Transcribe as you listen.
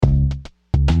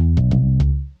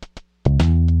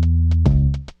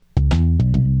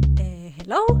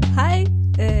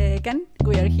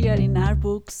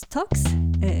Books Talks.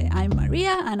 I'm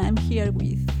Maria and I'm here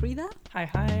with Frida.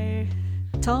 Hi.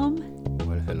 Tom.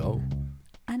 Well, hello.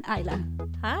 And Ayla.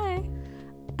 Hi.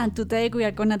 And today we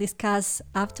are going to discuss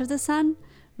After the Sun,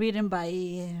 written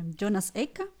by Jonas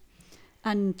Eika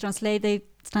and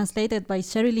translated by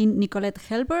Sherilyn Nicolette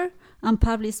Helber and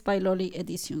published by Lolly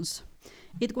Editions.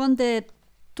 It won the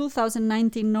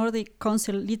 2019 Nordic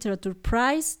Council Literature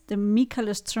Prize, the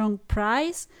Mikael Strong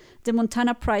Prize, the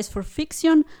Montana Prize for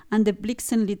Fiction, and the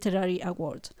Blixen Literary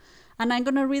Award. And I'm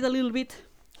going to read a little bit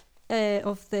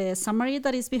of the summary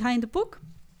that is behind the book.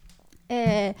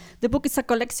 The book is a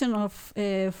collection of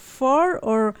 4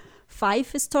 or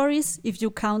 5 stories, if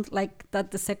you count like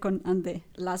that the second and the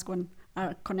last one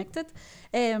are connected.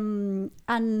 And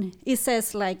it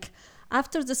says like,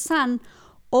 After the Sun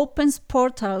opens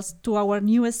portals to our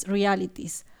newest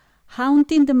realities,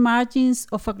 haunting the margins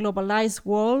of a globalized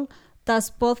world that's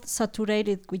both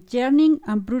saturated with yearning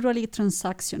and brutally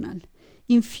transactional.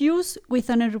 Infused with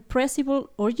an irrepressible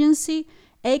urgency,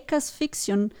 Eika's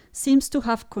fiction seems to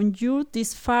have conjured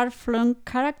these far-flung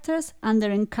characters and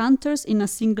their encounters in a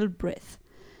single breath.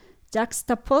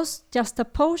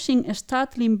 Juxtaposing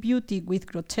startling beauty with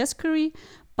grotesquerie,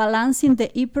 balancing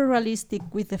the hyper-realistic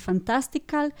with the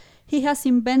fantastical, he has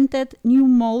invented new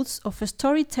modes of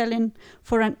storytelling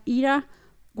for an era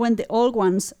when the old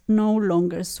ones no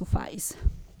longer suffice.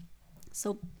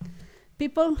 So,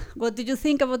 people, what did you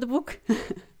think about the book?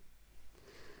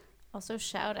 Also,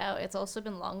 shout out, it's also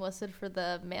been longlisted for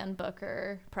the Man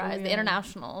Booker Prize, the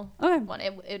international one.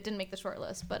 It didn't make the short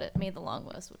list, but it made the long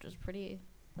list, which was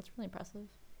that's really impressive.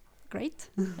 Great.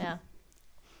 Yeah.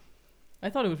 I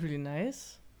thought it was really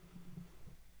nice.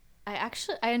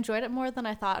 I enjoyed it more than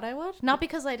I thought I would. Not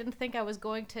because I didn't think I was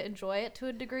going to enjoy it to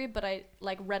a degree, but I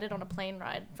read it on a plane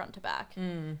ride front to back.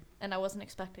 And I wasn't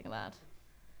expecting that.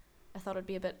 I thought it'd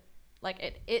be a bit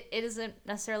it isn't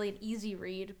necessarily an easy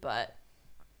read, but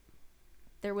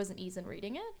there was an ease in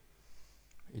reading it.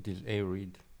 It is a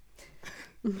read.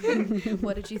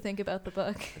 What did you think about the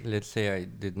book? Let's say I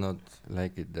did not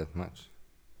like it that much.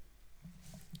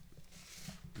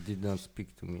 It did not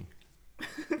speak to me.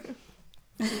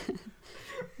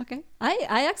 Okay.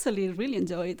 I actually really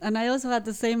enjoyed it. And I also had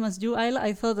the same as you, Ayla.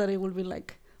 I thought that it would be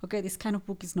like, okay, this kind of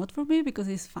book is not for me because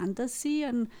it's fantasy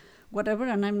and whatever,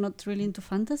 and I'm not really into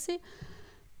fantasy.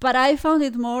 But I found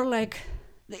it more like,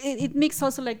 it mixed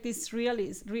also like this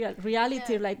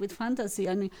reality like with fantasy.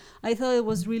 And I thought it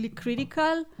was really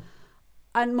critical.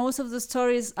 And most of the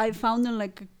stories I found them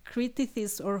like a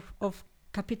criticism of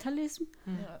capitalism.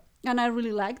 Yeah. And I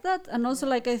really liked that. And also,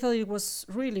 I thought it was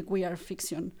really queer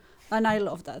fiction. And I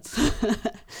love that.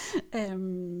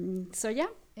 So, yeah.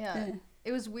 Yeah.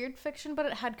 It was weird fiction, but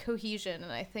it had cohesion.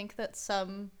 And I think that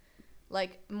some,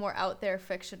 more out there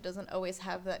fiction doesn't always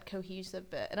have that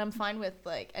cohesive bit. And I'm fine with,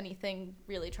 anything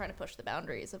really trying to push the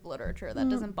boundaries of literature. That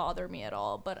doesn't bother me at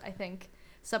all. But I think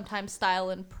sometimes style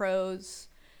and prose...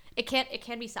 It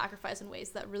can be sacrificed in ways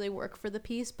that really work for the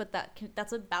piece, but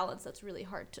that's a balance that's really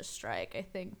hard to strike. I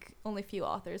think only few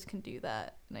authors can do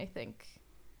that, and I think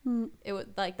it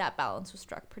would that balance was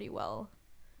struck pretty well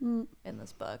in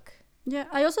this book. Yeah,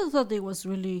 I also thought it was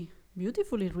really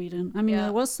beautifully written. I mean,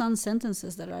 there was some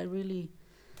sentences that I really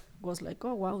was like,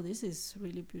 oh wow, this is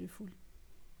really beautiful.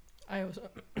 I also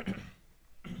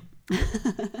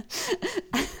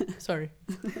sorry.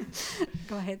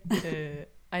 Go ahead.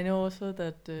 I know also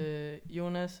that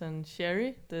Jonas and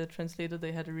Sherry, the translator,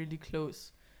 they had a really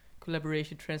close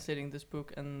collaboration translating this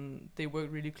book, and they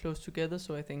worked really close together.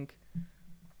 So I think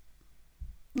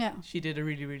she did a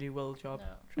really, really well job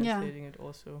translating it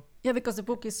also. Yeah, because the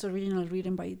book is originally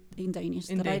written in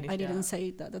Danish. I didn't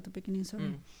say that at the beginning,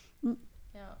 sorry.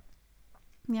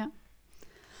 Yeah.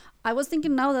 I was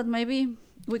thinking now that maybe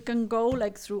we can go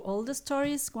through all the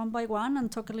stories one by one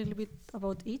and talk a little bit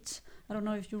about each. I don't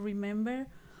know if you remember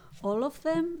all of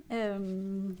them.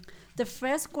 The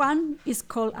first one is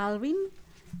called Alvin,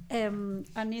 and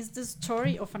it's the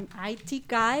story of an IT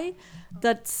guy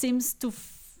that seems to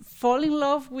fall in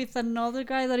love with another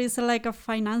guy that is like a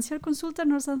financial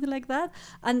consultant or something like that,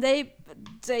 and they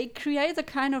create a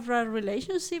kind of a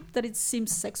relationship that it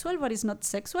seems sexual, but it's not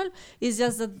sexual. It's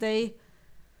just that they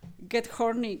get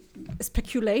horny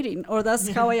speculating, or that's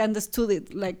how I understood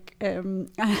it.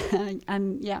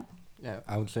 And yeah. Yeah,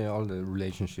 I would say all the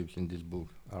relationships in this book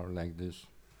are like this,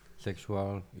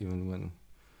 sexual, even when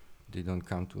they don't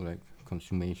come to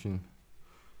consummation.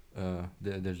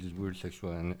 There's this weird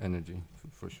sexual energy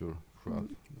for sure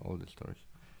throughout all the stories.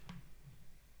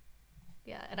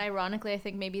 Yeah, and ironically, I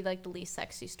think maybe the least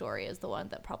sexy story is the one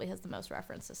that probably has the most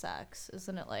reference to sex,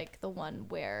 isn't it? The one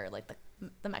where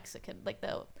the Mexican,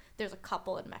 there's a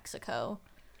couple in Mexico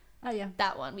Yeah.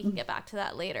 That one, we can get back to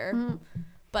that later. Mm.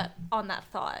 But on that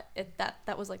thought,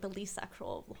 that was like the least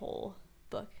sexual of the whole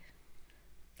book.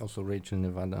 Also Rachel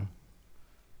Nevada,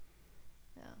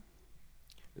 Yeah.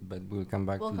 but we'll come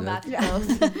back We'll to come that.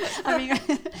 back to both. I mean,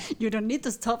 you don't need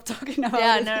to stop talking about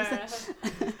Yeah, it.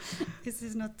 no. This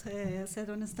is not set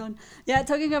on stone. Yeah,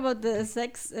 talking about the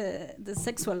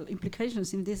sexual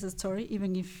implications in this story,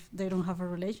 even if they don't have a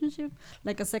relationship,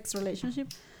 like a sex relationship.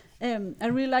 I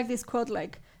really like this quote,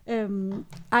 like,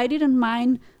 I didn't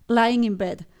mind lying in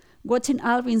bed, watching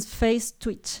Alvin's face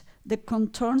twitch, the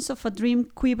contours of a dream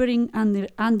quivering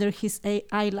under his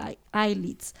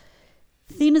eyelids.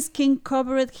 Thin skin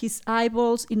covered his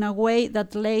eyeballs in a way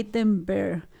that laid them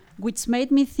bare, which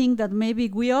made me think that maybe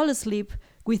we all sleep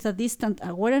with a distant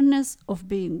awareness of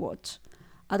being watched.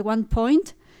 At one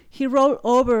point, he rolled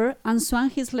over and swung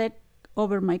his leg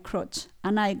over my crotch,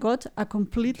 and I got a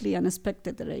completely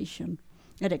unexpected erection.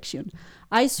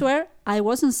 I swear I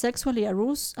wasn't sexually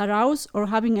aroused or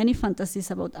having any fantasies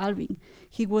about Alvin.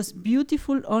 He was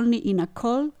beautiful only in a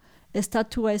cold,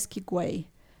 statuesque way.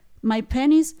 My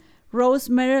penis rose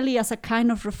merely as a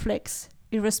kind of reflex,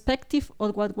 irrespective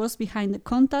of what was behind the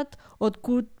contact or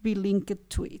could be linked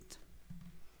to it.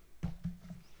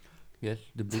 Yes,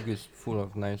 the book is full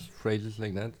of nice phrases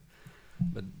like that,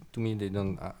 but to me they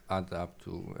don't add up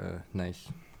to a nice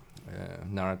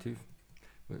narrative.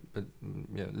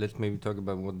 Yeah, let's maybe talk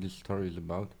about what this story is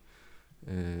about.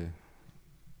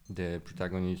 The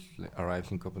protagonist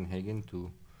arrives in Copenhagen to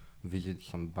visit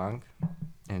some bank,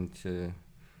 and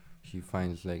she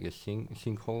finds like a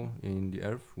sinkhole in the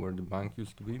earth where the bank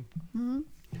used to be,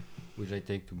 which I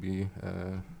take to be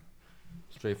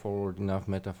straightforward enough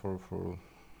metaphor for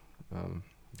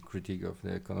critique of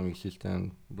the economic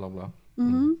system, blah blah.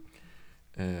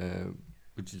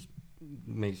 Which is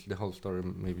makes the whole story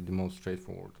maybe the most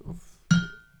straightforward of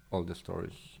all the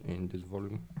stories in this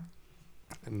volume,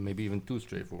 and maybe even too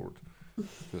straightforward.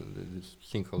 So this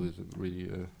sinkhole is really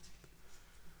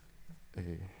a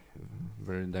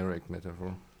very direct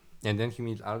metaphor. And then he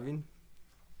meets Alvin,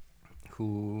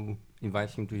 who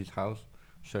invites him to his house,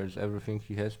 shares everything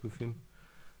he has with him,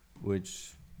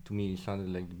 which to me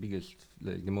sounded like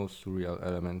the most surreal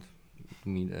element to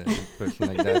meet a person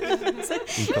like that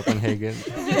in Copenhagen.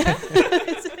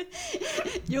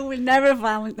 You will never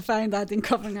find that in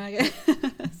Copenhagen.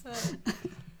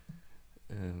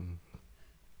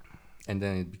 And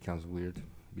then it becomes weird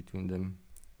between them.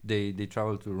 They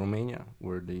travel to Romania,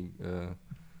 where they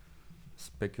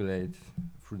speculate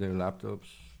through their laptops,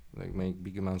 like make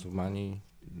big amounts of money,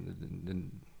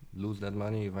 then lose that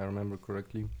money, if I remember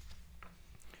correctly.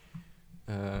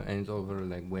 And it's all very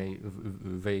like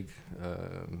vague,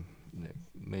 like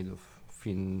made of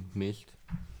thin mist.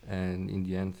 And in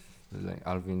the end, like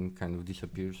Alvin kind of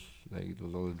disappears, like it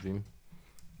was all a dream,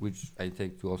 which I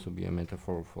take to also be a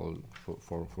metaphor for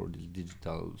this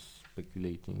digital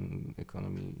speculating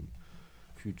economy,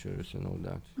 futures and all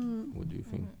that. What do you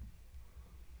think?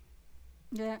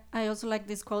 Yeah, I also like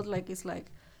this quote. Like it's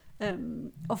like,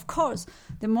 of course,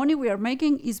 the money we are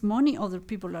making is money other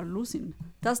people are losing.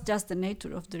 That's just the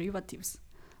nature of derivatives.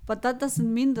 But that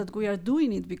doesn't mean that we are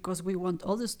doing it because we want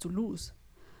others to lose.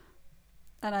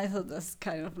 And I thought that's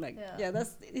kind of like,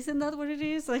 isn't that what it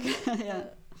is? Like, yeah.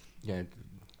 Yeah, it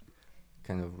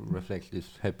kind of reflects this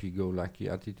happy-go-lucky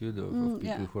attitude of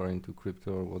people who are into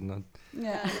crypto or whatnot.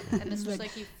 Yeah, and it's just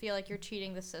like you feel like you're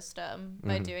cheating the system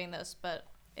by doing this, but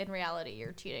in reality,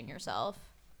 you're cheating yourself.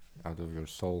 Out of your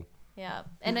soul. Yeah,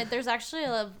 and there's actually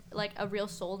a real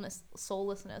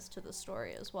soullessness to the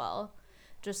story as well.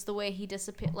 Just the way he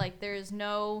disappeared. Like there's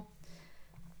no.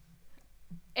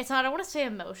 It's not. I don't want to say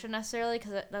emotion necessarily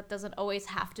because that doesn't always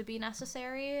have to be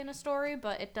necessary in a story,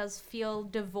 but it does feel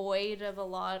devoid of a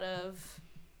lot of.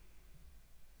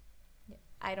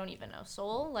 I don't even know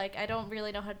soul. Like I don't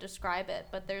really know how to describe it,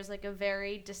 but there's like a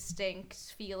very distinct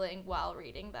feeling while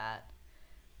reading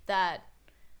that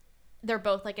they're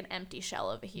both like an empty shell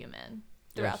of a human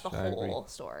throughout the whole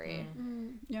story.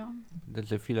 Yeah. That's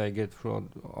the feel I get throughout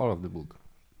all of the book,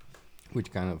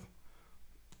 which kind of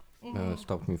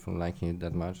stopped me from liking it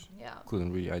that much. Yeah.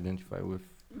 Couldn't really identify with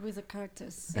the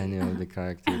characters. any of the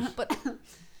characters.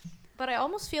 But I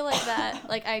almost feel like that,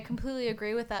 like I completely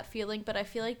agree with that feeling, but I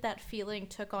feel like that feeling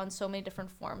took on so many different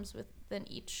forms within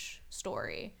each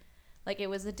story. Like it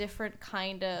was a different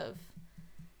kind of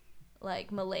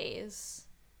like malaise.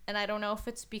 And I don't know if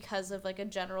it's because of like a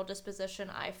general disposition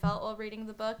I felt while reading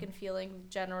the book and feeling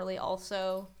generally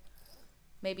also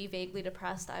maybe vaguely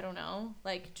depressed. I don't know.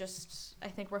 Like just, I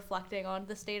think reflecting on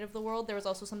the state of the world, there was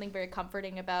also something very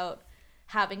comforting about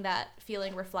having that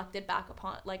feeling reflected back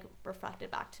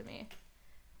to me.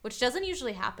 which doesn't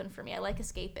usually happen for me. I like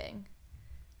escaping,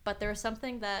 but there was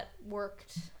something that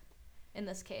worked in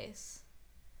this case.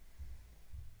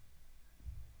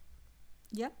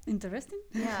 Yeah, interesting.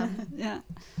 Yeah. Yeah.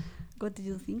 What did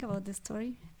you think about the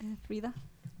story, Frida?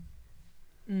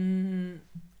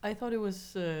 I thought it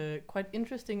was quite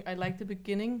interesting. I liked the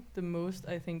beginning the most,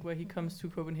 I think, where he comes to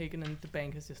Copenhagen and the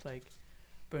bank is just like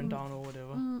burned down or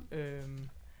whatever.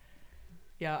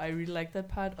 Yeah, I really liked that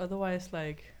part. Otherwise,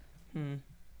 like,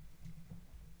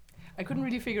 I couldn't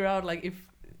really figure out like if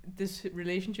this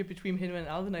relationship between him and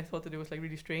Alvin, I thought that it was like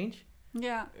really strange.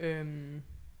 Yeah.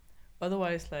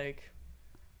 Otherwise, like,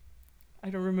 I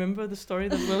don't remember the story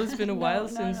that well. It's been a while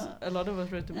since a lot of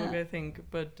us read the book, I think.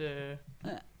 But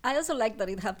I also like that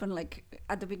it happened like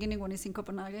at the beginning when he's in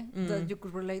Copenhagen, that you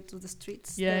could relate to the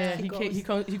streets. Yeah, he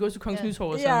goes to Kongens Nytorv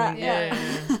or Yeah, something.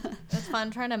 yeah. It's fun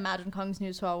trying to imagine Kongens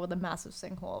Nytorv with a massive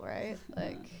sinkhole, right?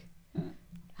 Like,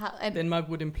 how, and Denmark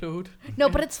would implode. no,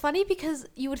 but it's funny because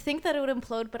you would think that it would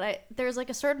implode, but there's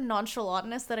like a certain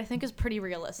nonchalantness that I think is pretty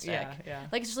realistic. Yeah.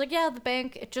 Like, it's just like, yeah, the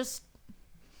bank, it just...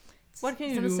 What can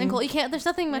it's you in a do? sinkhole. You can't... There's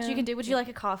nothing much Yeah. you can do. Would you like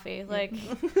a coffee? Like...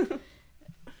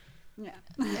 Yeah.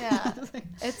 Yeah.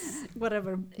 It's...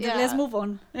 Whatever. Yeah. Let's move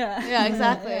on. Yeah. Yeah,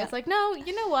 exactly. Yeah. It's like, no,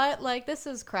 you know what? Like, this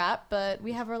is crap, but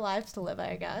we have our lives to live,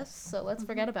 I guess. So let's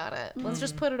forget about it. Let's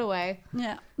just put it away.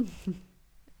 Yeah.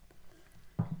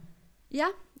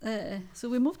 Yeah. So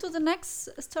we move to the next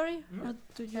story. Or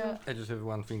do you? Yeah. I just have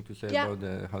one thing to say Yeah.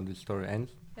 about how the story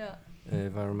ends. Yeah.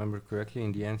 If I remember correctly,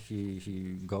 in the end,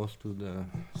 he goes to the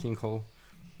sinkhole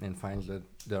and finds that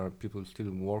there are people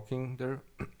still working there,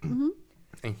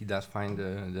 and he does find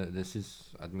the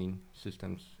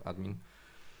systems admin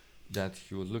that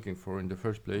he was looking for in the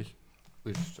first place,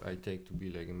 which I take to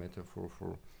be like a metaphor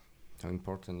for how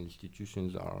important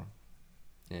institutions are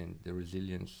and the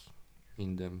resilience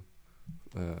in them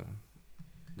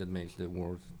that makes the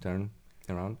world turn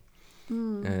around.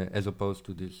 As opposed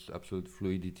to this absolute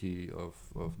fluidity of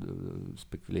the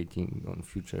speculating on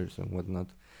futures and whatnot,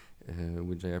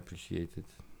 which I appreciated.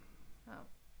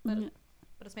 But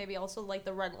it's maybe also like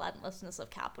the relentlessness of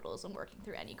capitalism working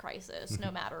through any crisis,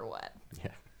 no matter what.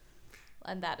 Yeah.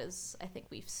 And that is, I think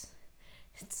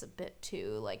it's a bit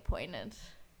too like poignant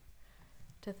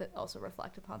to also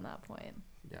reflect upon that point.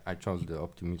 Yeah, I chose the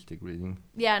optimistic reading.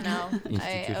 Yeah, no. I was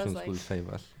Institutions like, will save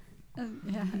us.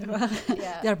 Yeah. Well,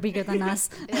 yeah. they're bigger than us.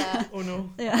 Yeah. Oh no,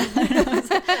 Yeah.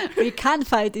 We can't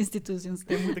fight institutions.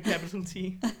 them with the capital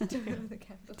T. The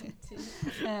capital T.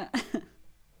 Yeah.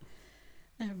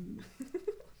 Um,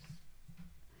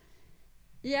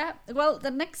 yeah. Well,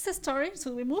 the next story.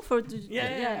 So we move forward.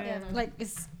 Yeah. Like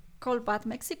it's called Bad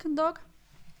Mexican Dog.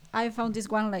 I found this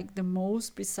one like the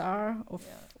most bizarre of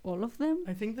all of them.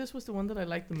 I think this was the one that I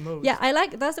liked the most. Yeah,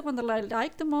 that's the one that I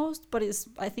like the most. But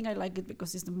I think I like it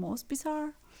because it's the most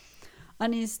bizarre,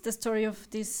 and it's the story of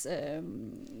this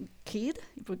kid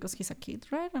because he's a kid,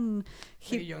 right? And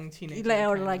Like a young teenager.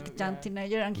 or kind like of, young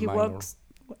teenager, and he Minor. works.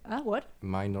 What?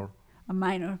 Minor. A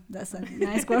minor. That's a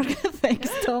nice word. Thanks,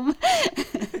 Tom.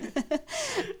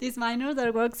 This minor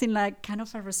that works in like kind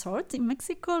of a resort in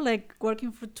Mexico, like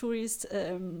working for tourists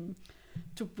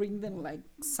to bring them like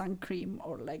sun cream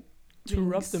or like To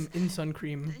rub drinks. them in sun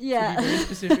cream. Yeah. To be very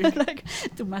specific. Like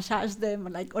to massage them,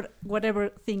 like or whatever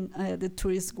thing the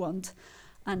tourists want,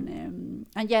 and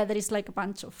yeah, there is like a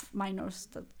bunch of minors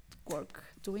that work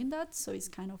doing that. So it's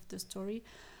kind of the story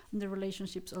and the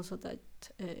relationships also that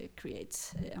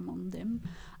creates among them.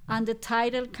 And the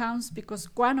title comes because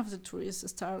one of the tourists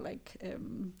start like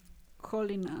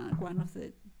calling one of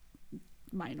the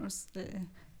minors the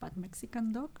bad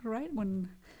Mexican dog, right? When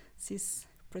she's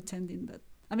pretending that.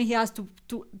 I mean, he has to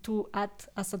act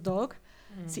as a dog.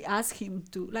 She asked him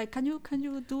to like, can you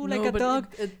do like a but dog?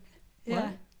 What?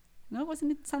 No,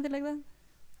 wasn't it something like that?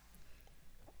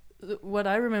 What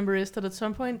I remember is that at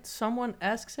some point someone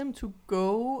asks him to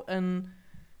go and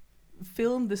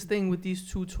film this thing with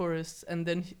these two tourists, and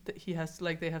then he has to,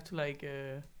 like, they have to like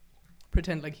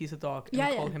pretend like he's a dog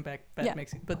and call him back bad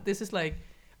Mexican. But this is like,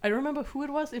 I don't remember who it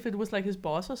was, if it was like his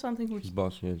boss or something. His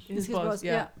boss, yes. His His boss, boss,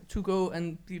 yeah, yeah. to go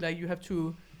and be like, you have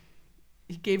to.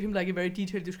 He gave him like a very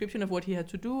detailed description of what he had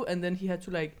to do, and then he had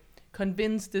to like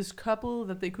convince this couple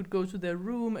that they could go to their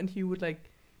room, and he would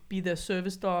like be their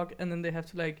service dog, and then they have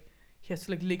to like, he has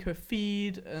to like lick her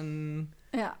feet and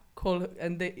call her,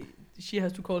 and she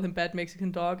has to call him bad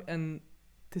Mexican dog, and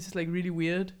this is like really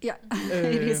weird. Yeah,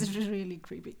 it is really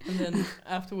creepy. And then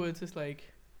afterwards it's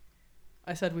like,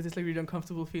 I sat with this like really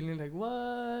uncomfortable feeling, like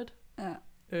what?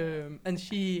 And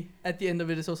she at the end of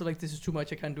it is also like, this is too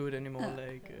much, I can't do it anymore.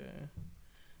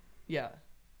 Yeah.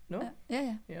 No?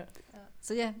 Yeah.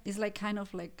 So yeah, it's like kind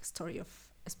of like story of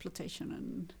exploitation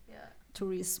and Yeah.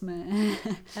 tourism.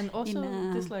 And also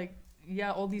In, this like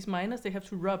all these miners, they have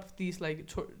to rub these like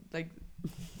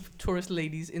tourist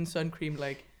ladies in sun cream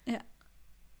like Yeah.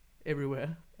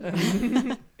 everywhere.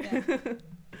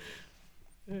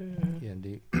 Yeah,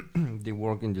 they they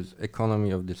work in this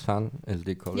economy of the sun, as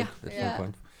they call Yeah. it at Yeah. some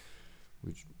point,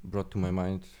 which brought to my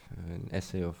mind an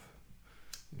essay of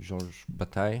Georges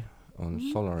Bataille on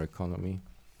Mhm. solar economy,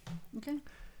 Okay.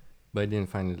 but I didn't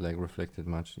find it like reflected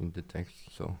much in the text.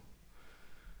 So,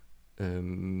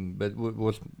 but what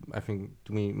was I think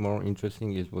to me more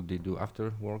interesting is what they do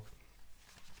after work.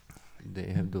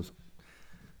 They have those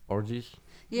orgies.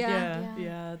 Yeah.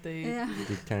 Yeah, they Yeah.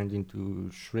 They turned into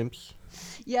shrimps.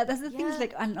 Yeah, that's the thing. Is Yeah.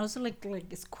 like, and also like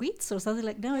squids or something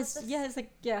like. No, Yeah, it's this- it's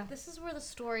like yeah. This is where the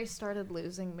story started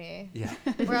losing me. Yeah.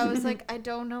 Where I was like, I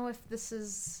don't know if this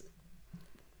is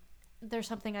there's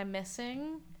something I'm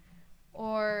missing,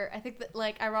 or I think that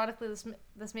like ironically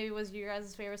this maybe was your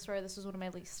guys' favorite story. This was one of my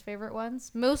least favorite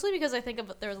ones, mostly because I think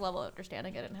there was a level of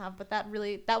understanding I didn't have. But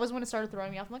that was when it started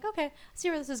throwing me off. I'm like, okay, I see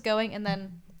where this is going, and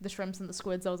then the shrimps and the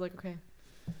squids. I was like, okay,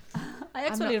 I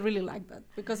actually really like that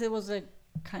because it was like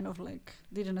kind of like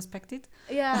didn't expect it.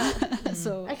 yeah,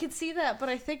 So I could see that, but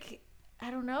I think I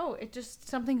don't know. It just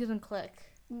something didn't click.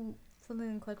 Something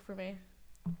didn't click for me.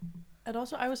 and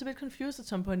also I was a bit confused at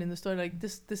some point in the story. Like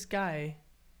this guy,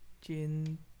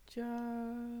 Ginger.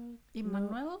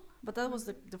 Emmanuel, but that was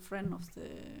the friend of the.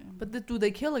 But do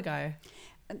they kill a guy?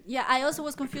 And yeah, I also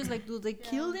was confused. Like, do they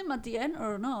kill him at the end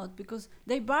or not? Because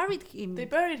they buried him. They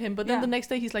buried him, but then Yeah. the next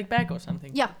day he's like back or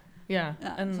something. Yeah. Yeah.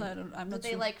 Yeah, And so I'm Did not they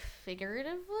sure. like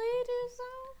figuratively do so?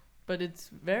 but it's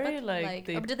very But, like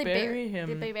they or did they bury him.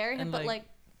 Did they bury him? and, But like,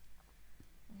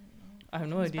 I have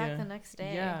no comes idea. back the next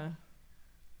day. Yeah.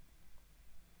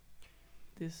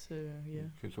 This yeah.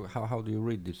 Okay, so how do you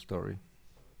read this story?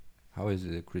 How is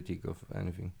it a critique of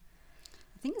anything?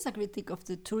 I think it's a critique of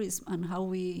the tourism and how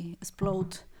we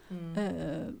exploit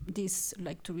Mm. these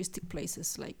like touristic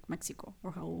places like Mexico,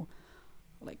 or how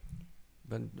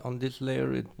But on this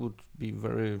layer, it would be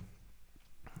very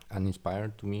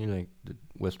uninspired to me. Like the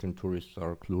Western tourists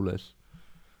are clueless,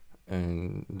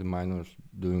 and the miners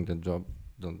doing the job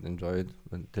don't enjoy it.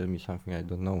 But tell me something I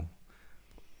don't know.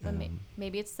 But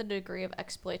maybe it's the degree of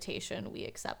exploitation we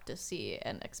accept to see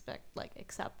and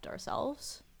accept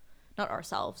ourselves. Not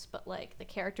ourselves, but like the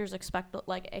characters expect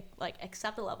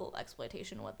accept the level of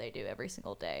exploitation in what they do every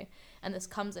single day, and this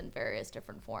comes in various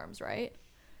different forms, right?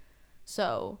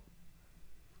 So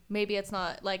maybe it's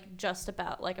not like just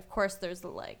about like, of course there's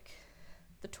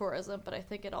the tourism, but I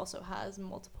think it also has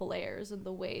multiple layers in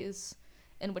the ways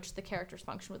in which the characters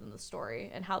function within the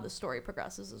story and how the story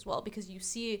progresses as well, because you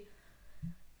see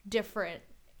different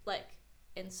like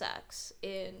insects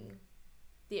in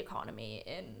the economy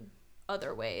in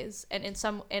other ways, and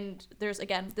there's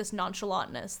again this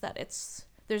nonchalantness that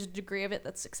there's a degree of it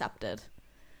that's accepted,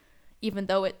 even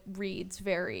though it reads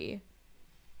very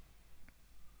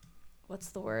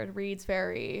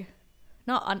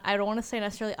I don't want to say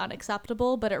necessarily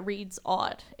unacceptable, but it reads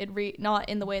odd. Not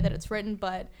in the way that it's written,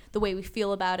 but the way we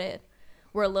feel about it.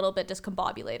 We're a little bit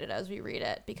discombobulated as we read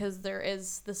it, because there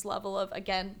is this level of,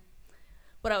 again,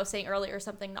 what I was saying earlier,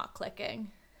 something not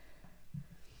clicking.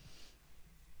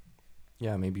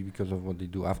 Yeah, maybe because of what they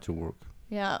do after work.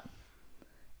 Yeah.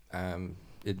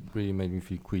 It really made me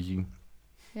feel queasy.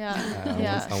 Yeah.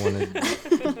 Yeah. I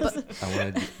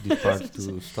wanted these parts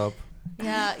to stop.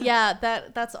 Yeah.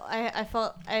 That's I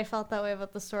felt that way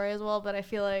about the story as well, but I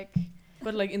feel like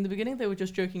But like in the beginning, they were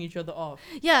just jerking each other off.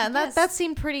 yeah, and Yes. that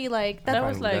seemed pretty like That Fine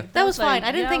was with like that was fine. like,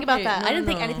 I didn't yeah, think about okay, that. no, I didn't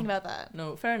think no. anything about that.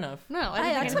 No, fair enough. No, I I didn't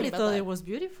think actually anything thought about it was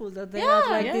beautiful that they Yeah, had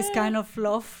like this yeah. kind of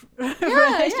love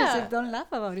Yeah. relationship. Don't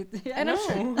laugh about it. I know.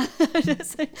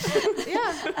 Just like-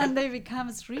 Yeah. and they become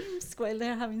shrimps while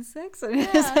they're having sex, and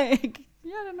Yeah. it's like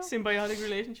I don't know. Symbiotic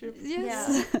relationship.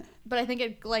 Yes. But I think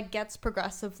it like gets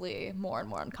progressively more and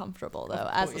more uncomfortable though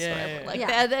Of as course, the yeah, story. yeah, yeah. Like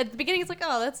Yeah. at the beginning, it's like,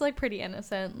 oh, that's like pretty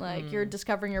innocent. Like you're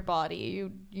discovering your body.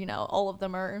 You know, all of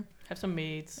them are. Have some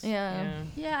mates. Yeah.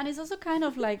 Yeah, and it's also kind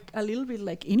of like a little bit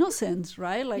like innocence,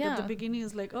 right? Like at the Yeah. beginning,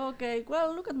 it's like, okay, well,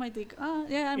 look at my dick.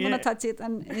 Yeah, I'm Yeah. gonna touch it,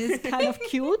 and it's kind of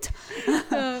cute.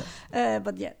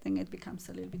 But yeah, then it becomes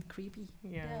a little bit creepy.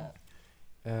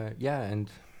 Yeah. And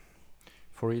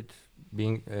for it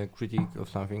being a critique of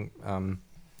something,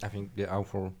 I think the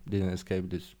author didn't escape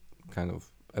this kind of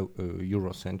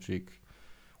Eurocentric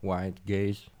white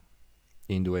gaze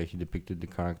in the way he depicted the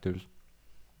characters.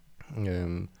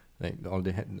 Like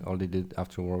all they did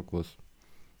after work was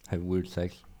have weird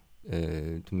sex.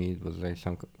 To me, it was like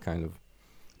some kind of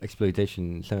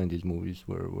exploitation 70s movies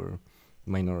where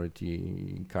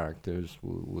minority characters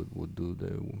would do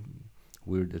the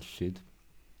weirdest shit,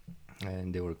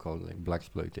 and they were called like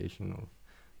blaxploitation or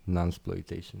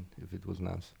non-exploitation if it was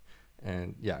nans.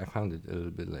 And yeah, I found it a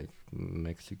little bit like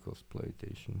Mexico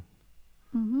exploitation.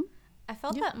 Mm-hmm. I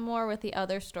felt Yeah. that more with the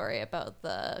other story about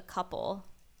the couple.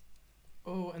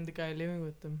 Oh, and the guy living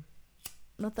with them.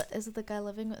 Not the, is it the guy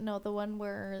living with, no, the one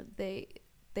where they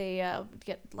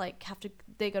get like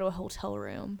they go to a hotel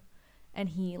room and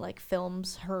he like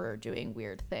films her doing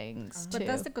weird things But too.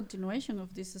 that's the continuation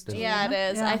of this story. Yeah, no?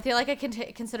 it is. Yeah. I feel like I can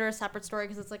consider a separate story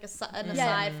because it's like an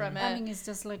aside from it. I mean, it's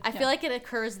just like I feel like it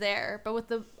occurs there, but with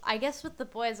the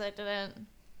boys, I didn't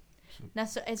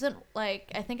necessarily. Isn't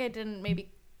like I think I didn't maybe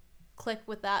click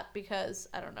with that because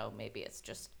I don't know. Maybe it's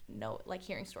just like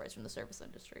hearing stories from the service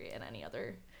industry in any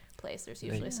other place. There's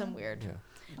usually some weird. Yeah. I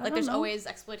Like don't there's know. always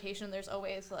exploitation. There's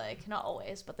always like not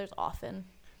always, but there's often.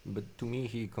 But to me,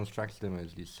 he constructs them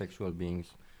as these sexual beings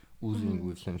oozing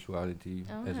with sensuality,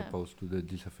 as Okay. opposed to the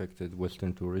disaffected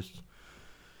Western tourists.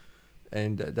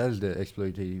 And that's the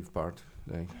exploitative part.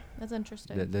 Like That's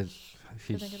interesting. that's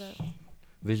his think of that.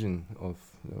 vision of,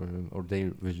 or their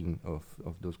vision of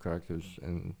those characters,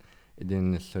 and it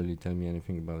didn't necessarily tell me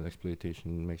anything about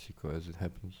exploitation in Mexico as it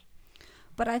happens.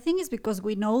 But I think it's because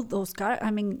we know those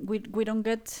I mean, we don't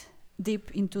get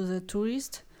deep into the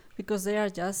tourist because they are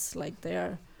just like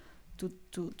there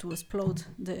to explode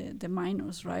the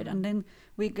minors, right? And then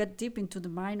we get deep into the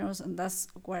minors, and that's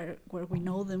where we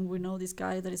know them. We know this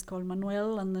guy that is called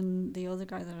Manuel, and then the other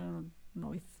guy that I don't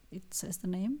know if it says the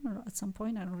name or at some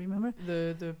point, I don't remember.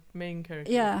 The main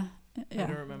character. Yeah, I yeah.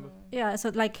 don't remember. Yeah, so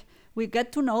like we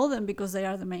get to know them because they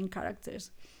are the main characters.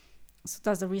 So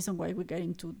that's the reason why we get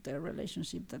into their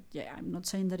relationship. That I'm not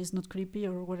saying that it's not creepy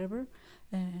or whatever,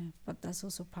 but that's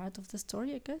also part of the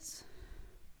story, I guess.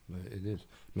 But it is.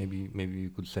 Maybe you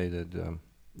could say that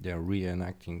they are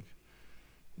reenacting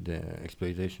the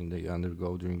exploitation they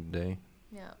undergo during the day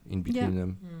Yeah. in between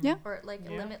them. Yeah. Or like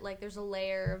a Yeah. limit, like there's a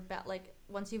layer of like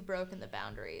once you've broken the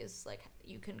boundaries, like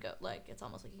you can go, like it's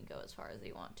almost like you can go as far as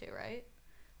you want to, right?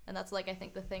 And that's like I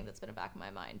think the thing that's been in the back of my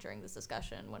mind during this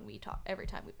discussion when we talk every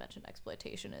time we've mentioned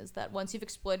exploitation is that once you've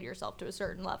exploited yourself to a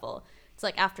certain level, it's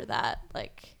like after that,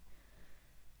 like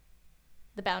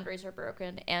the boundaries are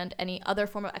broken and any other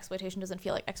form of exploitation doesn't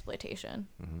feel like exploitation.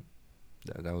 Hmm.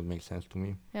 That would make sense to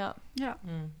me. Yeah. Yeah,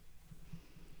 Mm.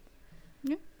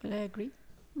 yeah, but I agree.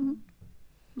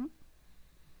 Mm-hmm.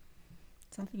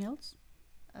 Something else?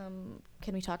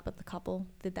 Can we talk about the couple?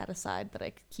 Did that aside that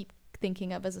I keep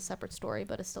thinking of as a separate story,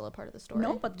 but is still a part of the story?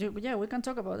 No, but yeah, we can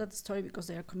talk about that story because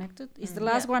they are connected. It's the Mm.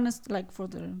 last Yeah. one is like for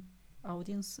the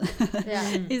audience.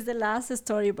 Yeah. It's the last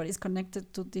story, but it's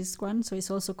connected to this one, so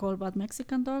it's also called Bad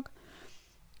Mexican Dog.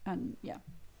 And yeah,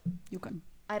 you can.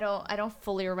 I don't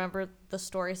fully remember the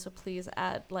story, so please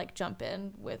jump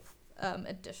in with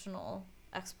additional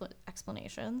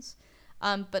explanations.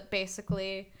 But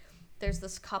basically, there's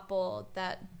this couple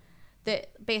that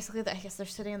I guess they're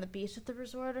sitting on the beach at the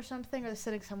resort or something, or they're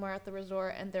sitting somewhere at the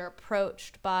resort, and they're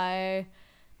approached by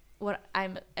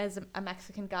a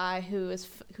Mexican guy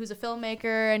who's a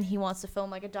filmmaker, and he wants to film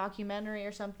like a documentary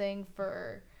or something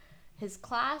for his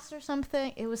class or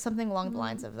something. It was something along the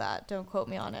lines of that. Don't quote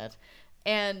me on it.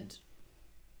 And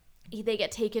they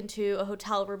get taken to a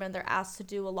hotel room and they're asked to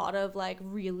do a lot of like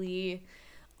really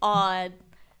odd,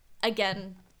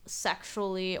 again,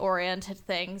 sexually oriented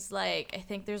things. Like I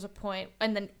think there's a point,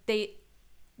 and then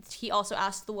he also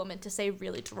asked the woman to say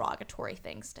really derogatory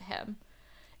things to him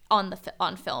on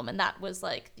film, and that was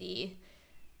like the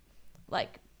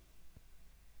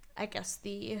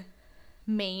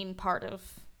main part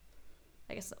of,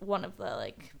 I guess, one of the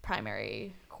like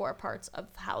primary core parts of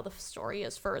how the story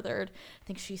is furthered.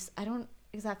 I don't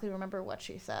exactly remember what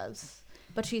she says,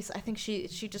 but I think she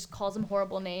just calls them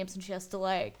horrible names, and she has to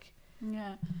like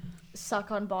Yeah.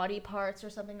 suck on body parts or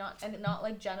something, not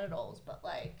like genitals, but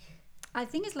like I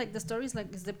think it's like the story is like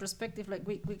it's the perspective. Like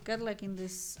we get like in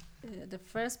this the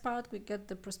first part we get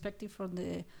the perspective from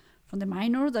the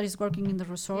minor that is working in the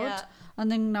resort, yeah,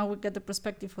 and then now we get the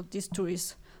perspective of these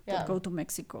tourists yeah. that go to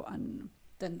Mexico, and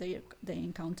then they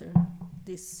encounter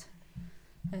these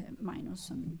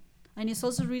minors, and it's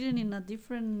also written in a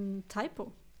different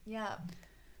typo. Yeah.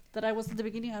 That I was at the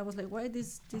beginning, I was like, why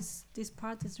this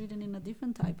part is written in a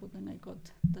different typo? Then I got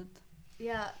that.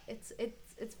 Yeah, it's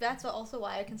that's also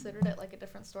why I considered it like a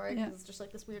different story, because Yeah. it's just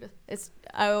like this weird.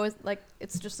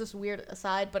 It's just this weird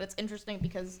aside, but it's interesting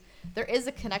because there is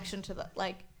a connection to that.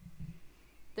 Like,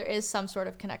 there is some sort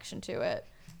of connection to it.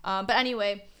 But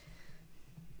anyway,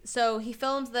 So he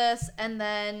films this, and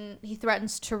then he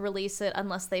threatens to release it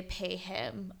unless they pay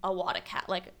him a lot of cash,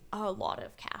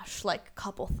 like a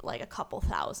couple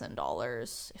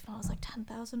 $1,000, if not, it was like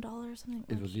 $10,000, something.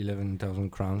 It was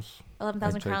 11,000 crowns. 11,000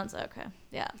 I checked. crowns. Okay,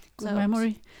 yeah. Good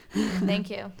memory.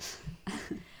 Thank you.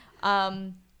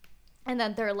 And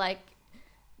then they're like,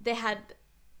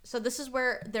 so this is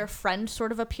where their friend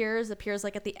sort of appears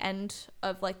like at the end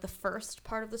of like the first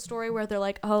part of the story, where they're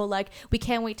like, oh, like we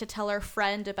can't wait to tell our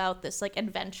friend about this like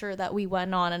adventure that we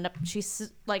went on, and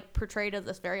she's like portrayed as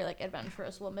this very like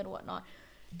adventurous woman, whatnot.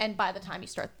 And by the time you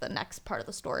start the next part of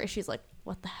the story, she's like,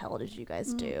 what the hell did you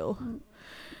guys do?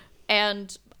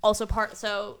 And also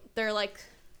so they're like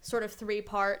sort of 3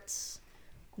 parts: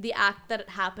 the act that it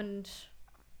happened,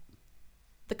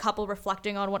 the couple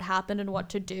reflecting on what happened and what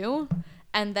to do,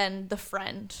 and then the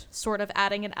friend sort of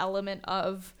adding an element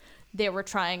of they were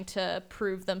trying to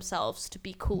prove themselves to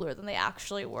be cooler than they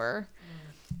actually were.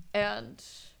 And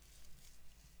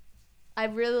I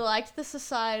really liked this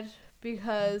aside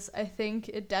because I think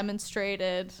it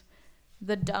demonstrated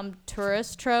the dumb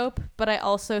tourist trope, but I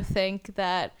also think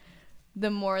that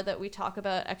the more that we talk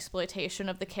about exploitation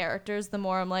of the characters, the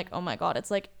more I'm like, oh my god,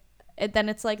 it's like then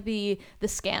it's like the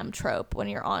scam trope when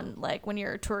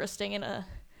you're touristing in a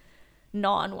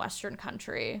non-Western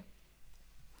country.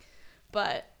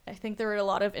 But I think there were a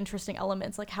lot of interesting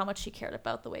elements, like how much she cared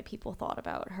about the way people thought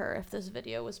about her if this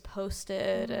video was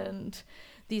posted, and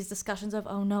these discussions of,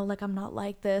 oh no, like I'm not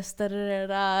like this, da da da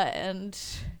da, and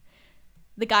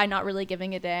the guy not really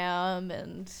giving a damn,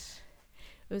 and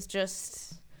it was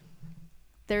just,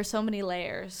 there's so many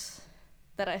layers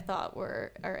that I thought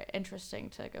are interesting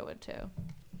to go into.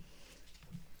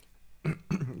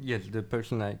 Yes, the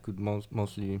person I could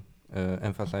mostly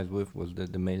emphasize with was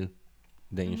the male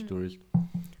Danish tourist,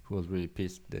 who was really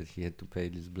pissed that he had to pay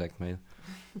this blackmail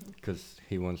because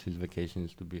he wants his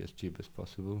vacations to be as cheap as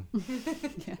possible.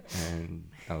 Yeah. And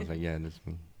I was like, yeah, that's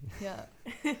me. Yeah.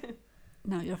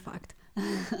 Now you're fucked.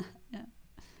 Yeah.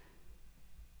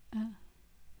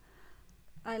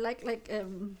 I like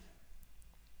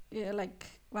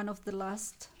one of the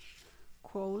last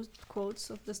quotes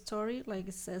of the story. Like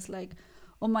it says, like,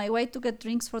 on my way to get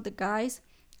drinks for the guys,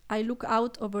 I look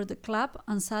out over the club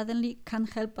and suddenly can't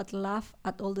help but laugh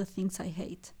at all the things I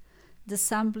hate. The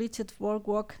sun-bleached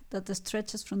boardwalk that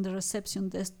stretches from the reception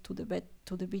desk to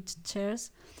the beach chairs,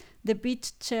 the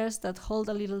beach chairs that hold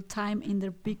a little time in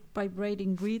their big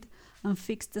vibrating grid and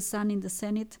fix the sun in the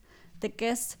zenith, the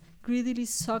guests greedily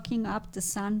soaking up the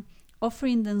sun,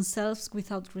 offering themselves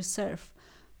without reserve,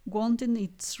 wanting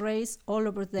its rays all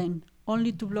over them,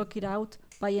 only to block it out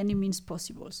by any means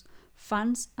possible.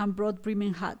 Fans and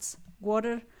broad-brimming hats,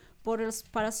 water bottles,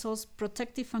 parasols,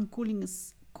 protective and cooling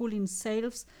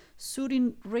sails,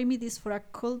 suiting remedies for a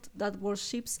cult that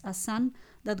worships a sun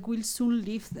that will soon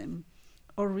leave them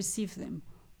or receive them.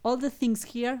 All the things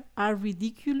here are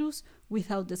ridiculous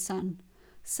without the sun.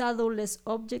 Shadowless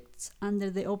objects under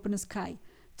the open sky,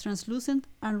 translucent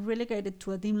and relegated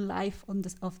to a dim life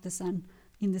of the sun,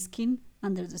 in the skin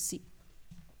under the sea.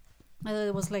 I thought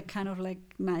it was like kind of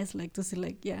like nice, like to see,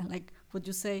 like, yeah, like what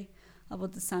you say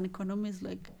about the sun economy is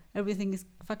like everything is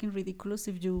fucking ridiculous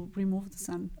if you remove the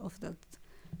sun of that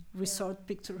resort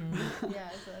picture. Yeah,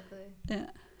 exactly.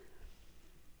 Yeah.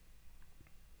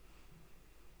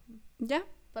 Yeah.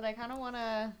 But I kind of want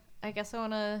to, I guess I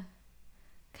want to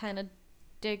kind of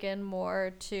dig in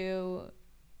more to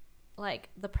like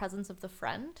the presence of the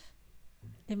friend.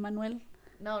 Emmanuel?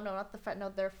 No, not the friend. No,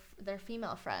 their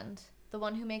female friend. The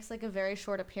one who makes like a very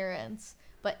short appearance,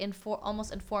 but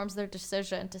almost informs their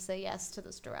decision to say yes to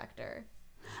this director.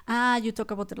 Ah, you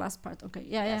talk about the last part. Okay,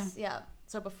 yeah, yes, yeah.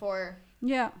 So before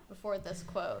this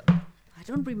quote, I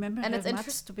don't remember and her it's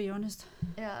much, to be honest.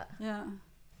 Yeah, yeah.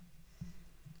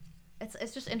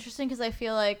 It's just interesting because I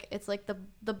feel like it's like the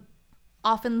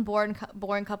often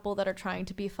boring couple that are trying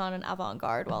to be fun and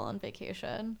avant-garde while on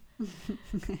vacation,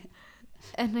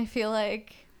 and I feel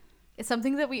like it's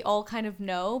something that we all kind of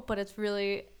know, but it's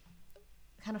really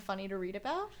kind of funny to read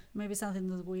about. Maybe something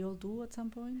that we all do at some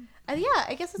point. Yeah,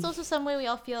 I guess it's also some way we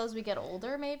all feel as we get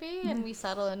older, maybe, and we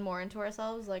settle in more into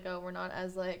ourselves. Like, oh, we're not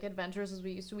as like adventurous as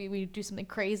we used to. We do something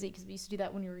crazy because we used to do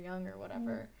that when we were young or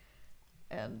whatever.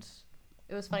 And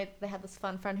it was funny. They had this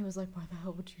fun friend who was like, "Why the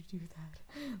hell would you do that?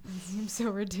 That seems so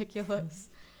ridiculous."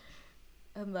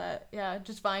 And that, yeah,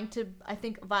 just vying to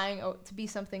be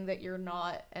something that you're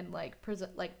not, and like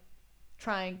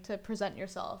trying to present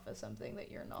yourself as something that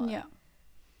you're not. Yeah.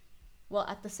 Well,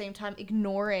 at the same time,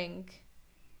 ignoring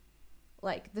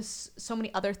like this, so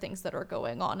many other things that are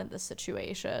going on in this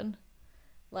situation.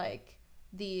 Like,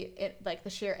 like the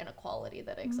sheer inequality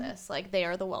that exists. Like they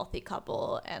are the wealthy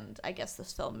couple, and I guess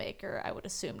this filmmaker, I would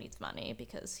assume, needs money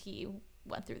because he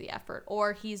went through the effort,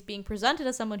 or he's being presented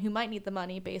as someone who might need the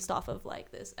money based off of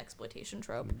like this exploitation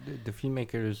trope. The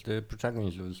filmmaker is the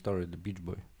protagonist of the story, the Beach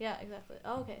Boy. Yeah, exactly.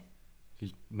 Oh, okay.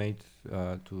 He's made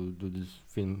to do this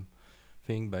film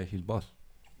thing by his boss.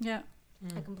 Yeah,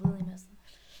 I completely missed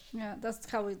that. yeah, that's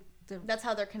how it. That's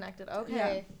how they're connected.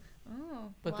 Okay.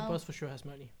 Oh, But the wow. boss for sure has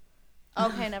money.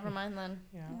 Okay, never mind then.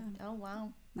 Yeah. Yeah. Oh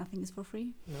wow. Nothing is for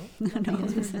free. No. Nothing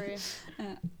is for free.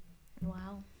 Yeah.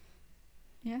 Wow.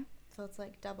 Yeah. So it's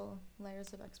like double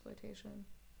layers of exploitation.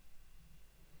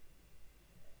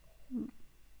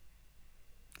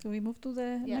 So we move to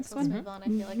the Yes, next let's one. move on. I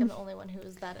feel like I'm the only one who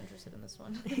is that interested in this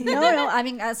one. No. I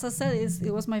mean, as I said,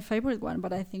 it was my favorite one,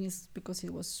 but I think it's because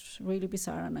it was really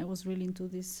bizarre, and I was really into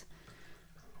this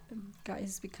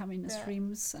guys becoming Yeah.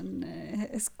 shrimps and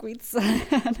squids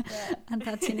Yeah. and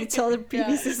touching each other Yeah.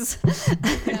 penises.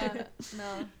 Yeah,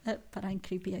 no. But I'm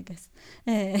creepy, I guess.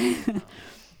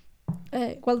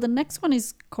 Well, the next one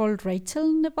is called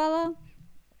Rachel, Nevada.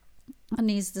 And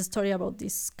it's the story about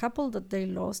this couple that they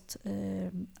lost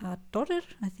a daughter.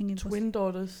 I think it Twin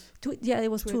daughters. was two. Yeah, it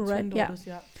was two, right? Twin Yeah. daughters,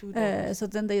 yeah. Two daughters. So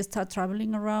then they start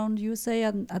traveling around USA,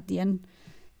 and at the end,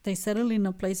 they settle in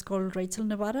a place called Rachel,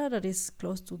 Nevada, that is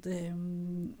close to the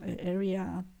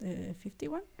area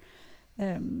 51.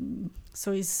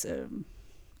 So it's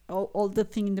all the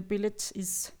thing in the village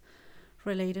is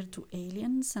related to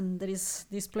aliens, and there is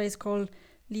this place called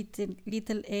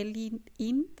Little Alien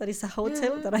Inn, that is a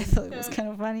hotel that I thought it was kind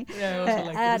of funny. Yeah, I also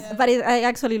like this. But I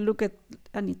actually look at,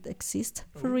 and it exists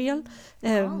for Oh. real.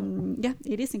 Wow. Yeah,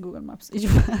 it is in Google Maps. So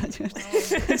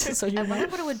you I know. wonder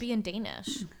what it would be in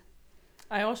Danish.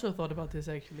 I also thought about this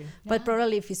actually. But Yeah.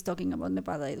 probably if he's talking about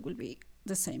Nevada, it will be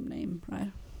the same name,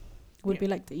 right? Would be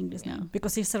like the English Yeah. name,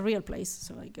 because it's a real place,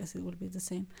 so I guess it will be the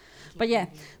same. But yeah,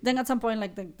 then at some point,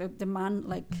 like the man,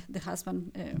 like the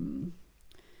husband,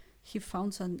 he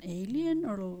found an alien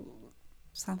or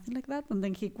something like that, and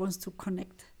then he wants to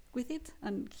connect with it,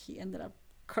 and he ended up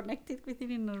connected with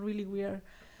it in a really weird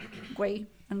way,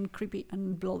 and creepy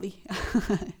and bloody.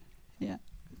 Yeah.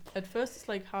 At first, it's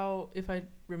like how, if I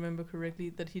remember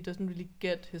correctly, that he doesn't really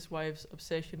get his wife's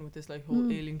obsession with this like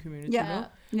whole alien community. Yeah. You know?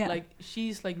 Yeah. Like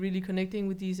she's like really connecting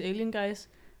with these alien guys,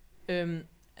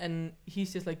 and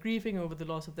he's just like grieving over the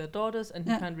loss of their daughters, and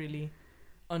he Yeah. can't really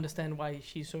understand why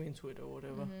she's so into it or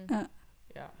whatever. Mhm.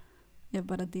 Yeah. Yeah,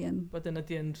 but at the end, But then at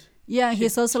the end, yeah,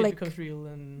 he's also shit like becomes real,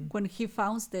 and when he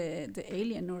founds the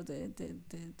alien or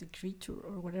the creature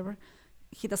or whatever,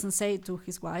 he doesn't say it to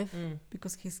his wife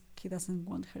because he doesn't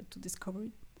want her to discover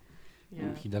it.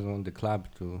 yeah. He doesn't want the club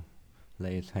to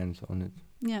lay his hands on it.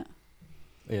 Yeah.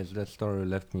 Yes, that story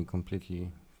left me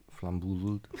completely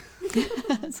flamboozled.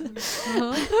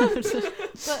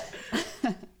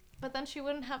 But then she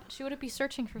wouldn't be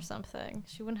searching for something.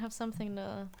 She wouldn't have something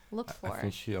to look I for.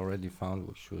 think she already found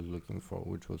what she was looking for,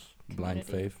 which was blind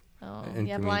Community. faith. Oh, and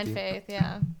yeah, blind community. faith,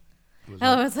 yeah. Was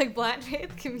Oh, not- it's like blind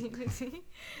faith community.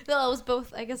 No, it was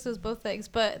both. I guess it was both things.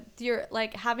 But you're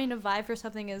like having a vibe for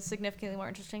something is significantly more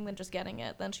interesting than just getting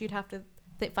it. Then she'd have to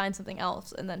find something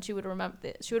else, and then she would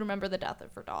remember the death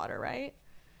of her daughter, right?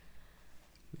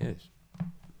 Yes.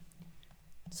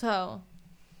 So,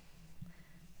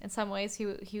 in some ways, he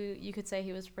you could say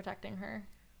he was protecting her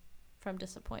from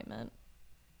disappointment,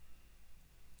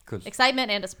 Because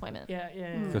excitement, and disappointment. Yeah,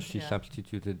 yeah, yeah. she yeah.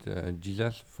 substituted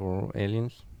Jesus for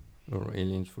aliens, or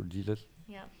aliens for Jesus,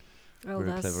 Yeah. Well, very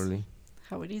that's cleverly.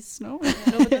 how it is, no?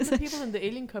 No, but then the people in the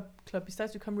alien club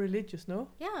starts to become religious, no?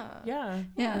 Yeah. Yeah.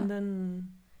 Yeah. And then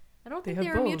I don't They think they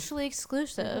have were both. mutually they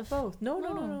exclusive. have both. No,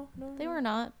 no, no, No. no, no. They were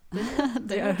not. They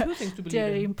They are are two things to believe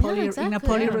they're in. in poly in a exactly,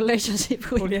 poly yeah.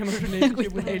 relationship with Polyamorous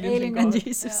relationship with aliens alien and and God.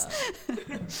 Jesus.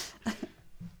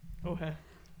 Oh, yeah.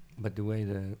 But the way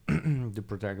the the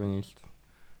protagonist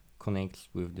connects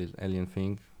with this alien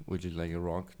thing, which is like a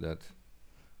rock that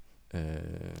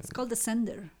It's called the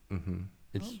sender.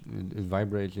 it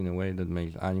vibrates in a way that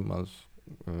makes animals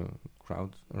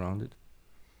crowd around it.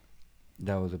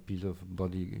 That was a piece of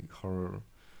body horror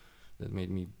that made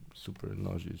me super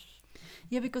nauseous.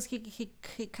 Yeah, because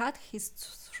he cut his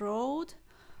throat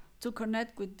to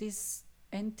connect with this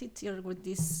entity or with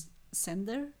this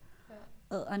sender.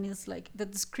 And it's like the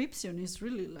description is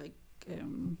really like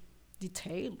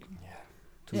detailed.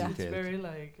 Too Yeah. It's detailed. very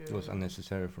like. It was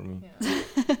unnecessary for me. Yeah.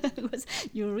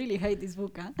 You really hate this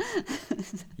book, huh?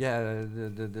 Yeah,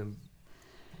 the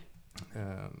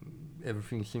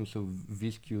everything seems so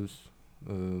viscous.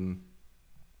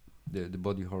 The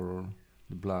body horror,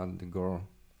 the blood, the gore,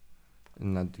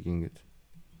 and not digging it.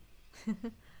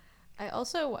 I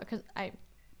also, because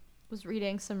was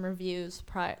reading some reviews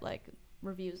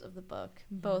reviews of the book,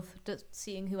 both just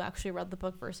seeing who actually read the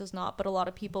book versus not, but a lot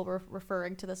of people were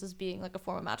referring to this as being like a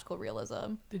form of magical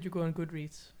realism. Did you go on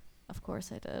Goodreads? Of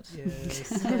course I did.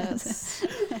 Yes. Yes.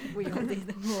 We all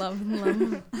did. love.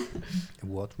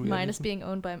 What Mine is realism? being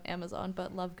owned by Amazon,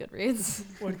 but love Goodreads.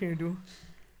 What can you do?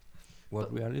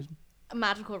 What realism?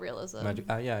 Magical realism.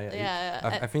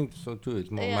 Yeah. I think so too.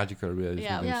 It's more Yeah. magical realism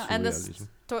Yeah. than Yeah. And this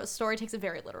surrealism. story takes it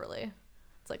very literally.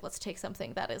 It's like, let's take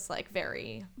something that is like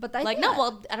very But I like think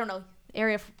I don't know,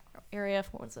 area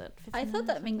what was it? I thought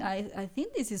that, I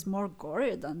think this is more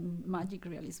gory than magic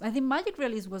realism. I think magic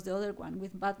realism was the other one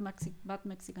with Bad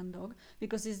Mexican Dog,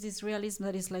 because it's this realism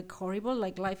that is like horrible,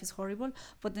 like life is horrible,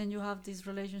 but then you have this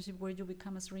relationship where you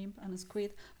become a shrimp and a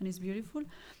squid and it's beautiful.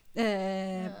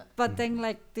 But then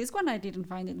like this one I didn't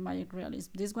find it magic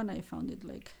realism. This one I found it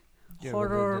like Yeah,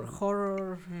 but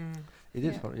horror. It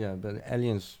is, Yeah. but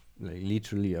aliens like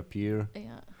literally appear.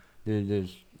 Yeah.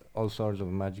 There's all sorts of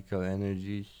magical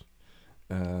energies.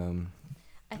 I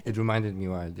It think, reminded me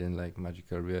why I didn't like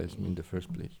magical realism in the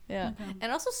first place. yeah. Okay. And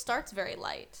it also starts very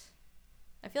light.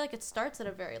 I feel like it starts at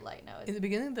a very light note. In the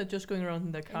beginning, they're just going around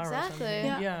in their car or Exactly. something.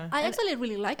 Yeah. Yeah. I And- actually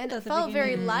really liked And it it at the felt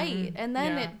very beginning. light, and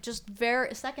then Yeah. it just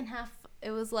second half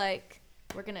it was like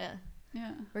we're gonna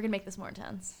make this more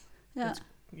intense. Yeah.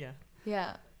 Yeah.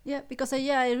 Yeah. Yeah, because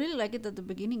I really like it at the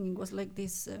beginning. It was like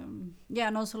this,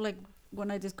 and also like when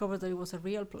I discovered that it was a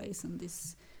real place and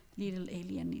this little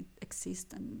alien it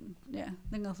exists, and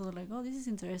then I thought like, oh, this is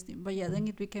interesting. But then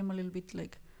it became a little bit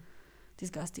like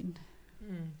disgusting.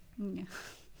 Yeah.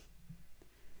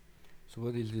 So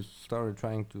what is this story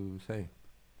trying to say?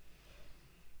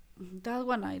 That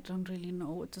one I don't really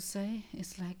know what to say.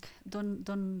 It's like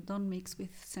don't mix with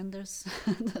senders,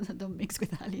 don't mix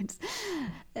with aliens.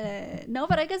 No,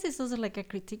 but I guess it's also like a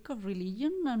critique of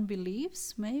religion and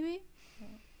beliefs, maybe.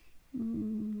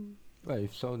 Well,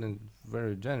 if so, then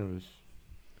very generous.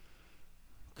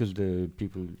 Because the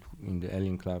people in the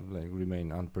alien club like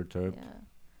remain unperturbed. Yeah.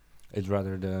 It's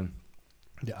rather the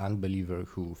unbeliever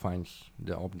who finds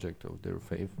the object of their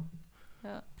faith,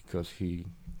 Yeah. because he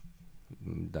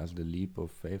does the leap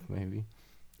of faith, maybe.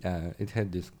 It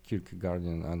had this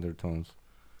Kierkegaardian undertones,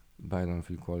 but I don't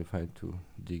feel qualified to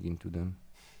dig into them.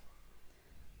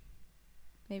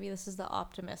 Maybe this is the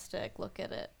optimistic look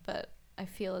at it, but I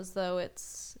feel as though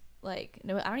it's like,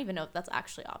 no, I don't even know if that's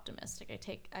actually optimistic.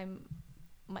 I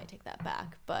might take that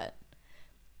back, but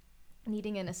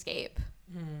needing an escape,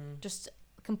 just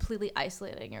completely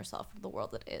isolating yourself from the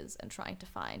world that is and trying to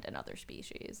find another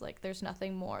species. Like there's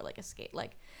nothing more like escape,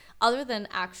 like other than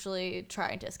actually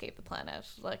trying to escape the planet.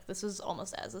 Like this is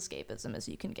almost as escapism as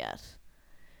you can get.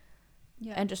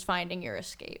 Yeah. And just finding your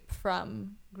escape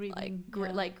from Grieving,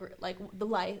 like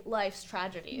the life's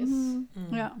tragedies.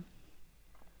 Yeah.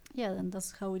 Yeah, then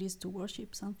that's how it is to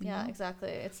worship something. Yeah, no? exactly.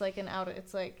 It's like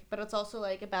but it's also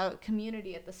like about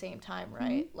community at the same time,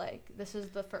 right? Like this is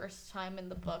the first time in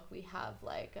the book we have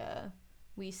like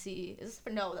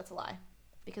no, that's a lie.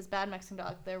 Because Bad Mexican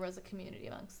Dog, there was a community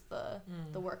amongst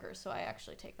the workers, so I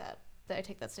actually take that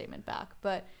statement back.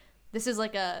 But this is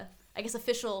like a, I guess,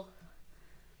 official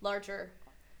larger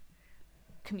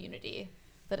community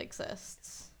that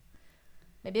exists.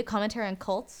 Maybe a commentary on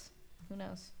cults. Who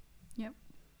knows? Yep.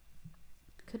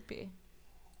 Could be.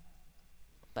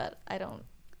 But I don't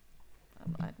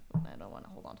want to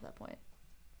hold on to that point.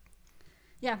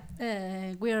 Yeah,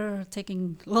 we're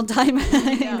taking a long time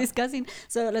in discussing.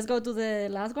 So let's go to the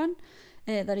last one.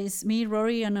 That is me,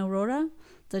 Rory, and Aurora.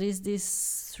 That is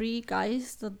these three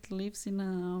guys that lives in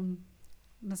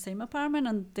the same apartment,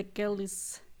 and the girl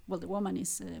is, the woman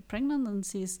is pregnant, and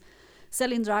she's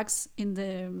selling drugs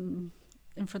in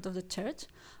front of the church,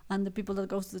 and the people that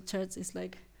goes to the church is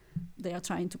like, they are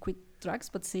trying to quit drugs,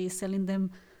 but she is selling them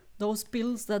those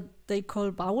pills that they call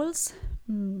bowels.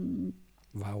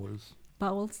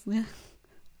 Bowels, yeah.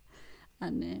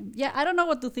 And I don't know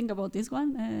what to think about this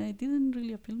one. It didn't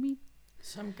really appeal me.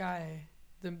 Some guy,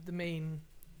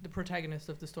 the protagonist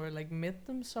of the story, like met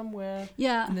them somewhere,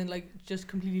 Yeah, and then like just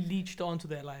completely leached onto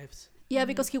their lives. yeah,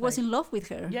 because he was like- in love with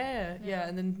her. Yeah,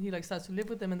 and then he like starts to live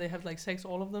with them, and they have like sex,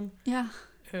 all of them.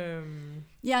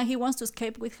 Yeah, he wants to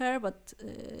escape with her, but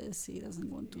she doesn't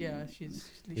want to. Yeah, she's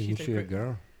Isn't like she a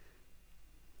girl?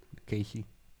 Casey?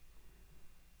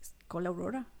 Call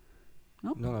Aurora.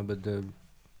 No, but the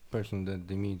person that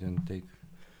they meet and take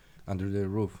under their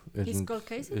roof He's called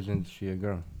Casey. isn't she a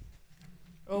girl?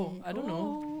 I don't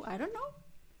know. I don't know.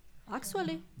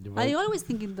 Actually, The I voice- always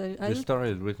think in the. the story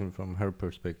is written from her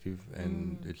perspective,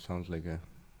 and it sounds like a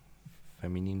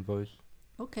feminine voice.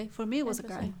 Okay, for me it was a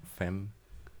guy. Femme.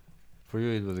 For you,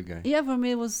 it was a guy. Yeah, for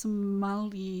me it was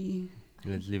mildly.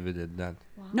 Let's leave it at that.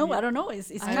 Wow. No, I don't know.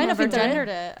 It's I kind of never interesting. gendered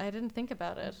it. I didn't think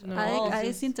about it. No. at all.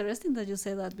 It's interesting that you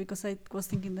say that because I was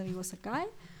thinking that he was a guy,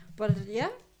 but yeah.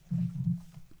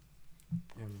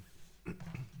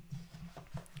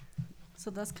 So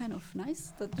that's kind of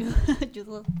nice that you you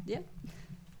thought, yeah.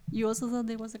 You also thought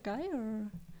there was a guy, or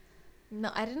No,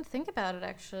 I didn't think about it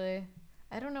actually.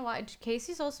 I don't know why.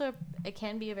 Casey's also, it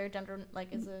can be a very gender,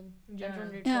 like, is a gender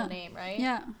Yeah. neutral Yeah. name, right?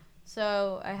 yeah.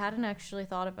 So I hadn't actually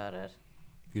thought about it.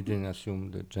 You didn't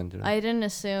assume the gender. I didn't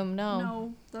assume.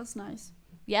 No, that's nice.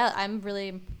 Yeah, I'm really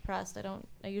impressed.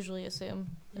 I usually assume,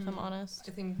 if I'm Mm. honest.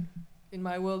 I think in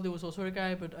my world there was also a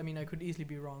guy, but I mean I could easily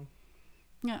be wrong.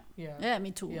 Yeah. Yeah. Yeah,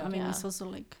 me too. Yeah. I mean, Yeah. it's also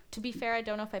like To be fair, I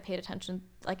don't know if I paid attention.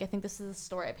 Like, I think this is the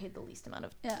story I paid the least amount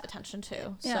of Yeah. attention to.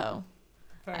 Yeah. So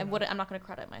Fair I enough. would. I'm not going to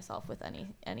credit myself with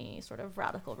any sort of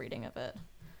radical reading of it.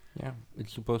 Yeah,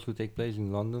 it's supposed to take place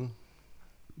in London,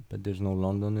 but there's no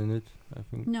London in it, I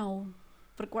think. no,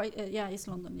 but quite yeah, it's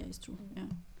London. Yeah, it's true. Yeah.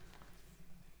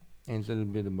 And it's a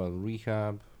little bit about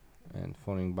rehab and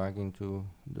falling back into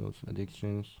those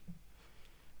addictions.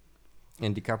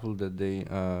 And the couple that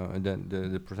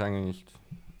the protagonist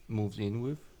moves in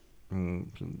with,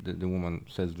 so the woman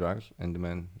sells drugs and the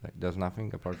man like does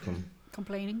nothing apart from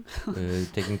Complaining.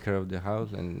 taking care of the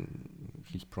house, and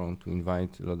he's prone to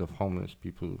invite a lot of homeless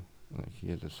people. He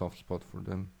has a soft spot for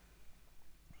them,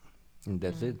 and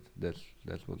that's it.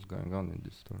 That's what's going on in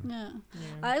this story. Yeah. Yeah.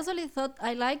 I actually thought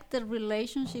I liked the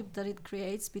relationship that it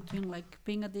creates between like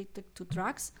being addicted to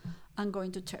drugs and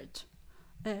going to church.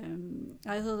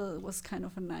 I thought that it was kind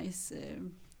of a nice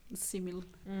simile,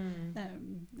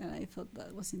 and I thought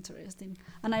that was interesting.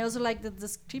 And I also like the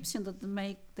description that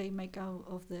they make out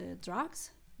of the drugs.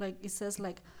 Like it says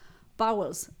like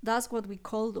bowels. That's what we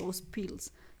call those pills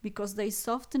because they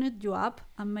softened you up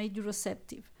and made you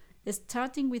receptive.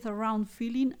 Starting with a round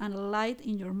feeling and a light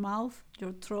in your mouth,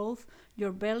 your throat,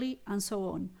 your belly, and so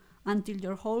on, until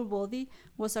your whole body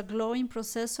was a glowing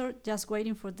processor just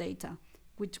waiting for data,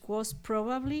 which was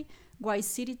probably why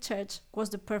City Church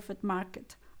was the perfect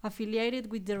market.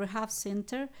 Affiliated with the rehab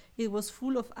center, it was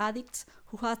full of addicts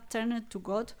who had turned to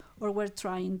God or were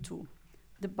trying to.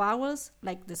 The bowels,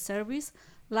 like the service,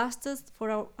 lasted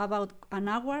for about an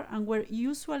hour and were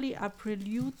usually a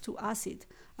prelude to acid,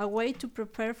 a way to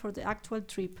prepare for the actual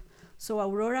trip. So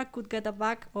Aurora could get a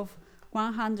bag of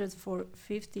 100 for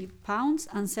 £50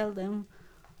 and sell them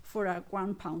for a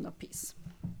 £1 a piece.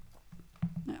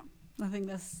 Yeah, I think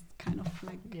that's kind of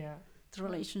like Yeah. the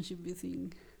relationship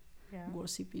between Yeah.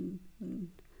 worshipping and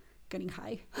getting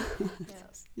high.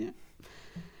 Yes.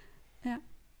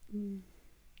 Mm.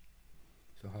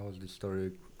 So how is this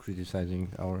story criticizing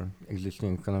our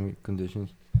existing economic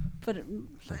conditions? But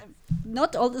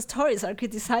not all the stories are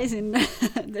criticizing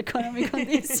the economic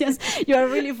conditions. You are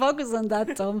really focused on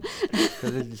that, Tom.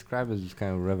 Because it's described as this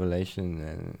kind of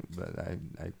revelation, but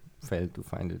I failed to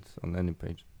find it on any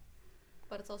page.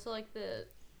 But it's also like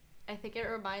I think it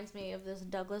reminds me of this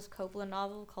Douglas Copeland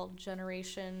novel called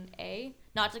Generation A,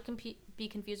 not to be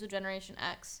confused with Generation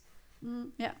X.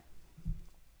 Yeah.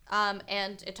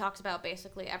 And it talks about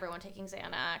basically everyone taking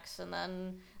Xanax, and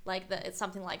then like it's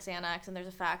something like Xanax, and there's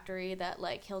a factory that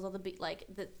like kills all the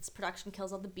its production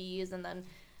kills all the bees, and then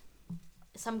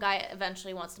some guy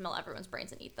eventually wants to melt everyone's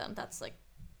brains and eat them. That's like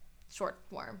short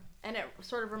form, and it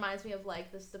sort of reminds me of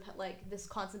like this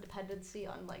constant dependency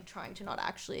on like trying to not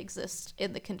actually exist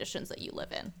in the conditions that you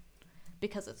live in,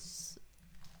 because it's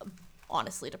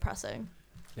honestly depressing.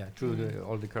 Yeah, true.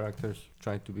 All the characters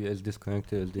tried to be as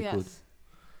disconnected as they could.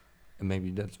 And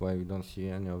maybe that's why we don't see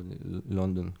any of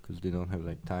London, because they don't have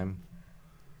like time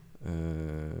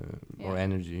or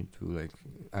energy to like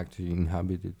actually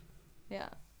inhabit it. Yeah.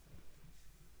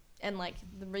 And like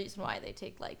the reason why they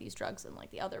take like these drugs in like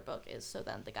the other book is so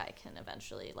then the guy can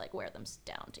eventually like wear them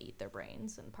down to eat their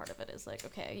brains, and part of it is like,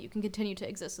 okay, you can continue to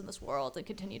exist in this world and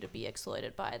continue to be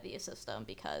exploited by the system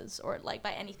or like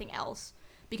by anything else,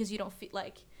 because you don't feel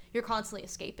like you're constantly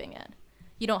escaping it.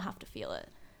 You don't have to feel it.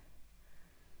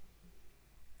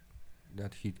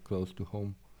 That hit close to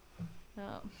home.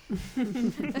 Oh.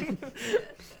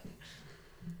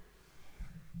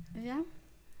 Yeah.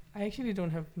 I actually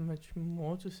don't have much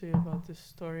more to say about this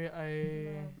story.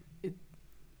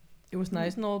 It was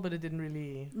nice and all, but it didn't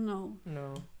really. No.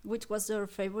 No. Which was your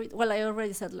favorite? Well, I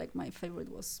already said like my favorite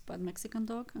was Bad Mexican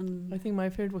Dog, and I think my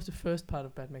favorite was the first part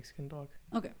of Bad Mexican Dog.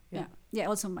 okay, Yeah. yeah.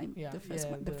 Also my Yeah, the first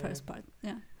yeah, one, the the- first part.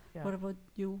 Yeah. Yeah. What about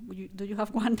you? Do you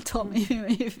have one, Tom?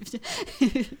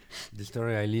 The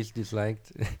story I least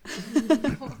disliked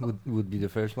would be the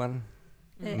first one.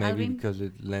 Maybe Alvin? because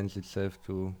it lends itself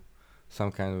to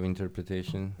some kind of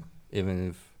interpretation even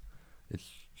if it's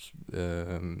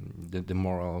the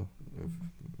moral, if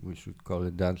we should call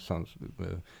it that,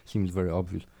 seems very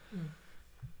obvious.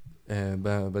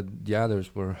 But the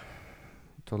others were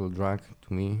total drag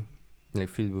to me, like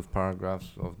filled with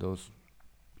paragraphs of those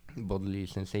bodily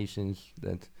sensations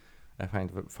that I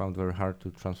found very hard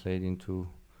to translate into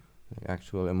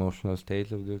actual emotional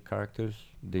states of the characters.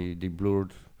 They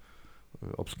blurred,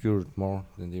 obscured more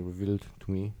than they revealed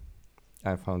to me.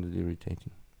 I found it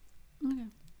irritating. Okay.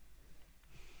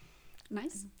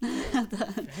 Nice.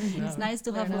 It's nice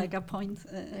to Fair have enough. like a point.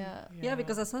 Yeah,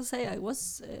 because as I say, I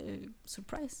was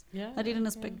surprised. Yeah, I didn't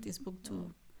expect this book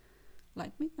to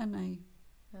like me, and I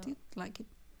Yeah. did like it.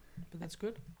 but that's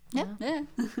good. Yeah.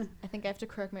 I think I have to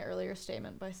correct my earlier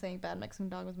statement by saying Bad Mixing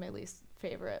Dog was my least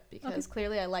favorite because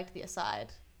clearly I liked the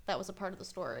aside. That was a part of the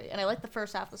story. And I liked the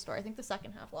first half of the story. I think the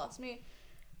second half lost me.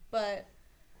 But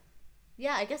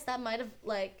yeah, I guess that might have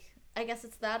I guess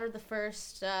it's that or the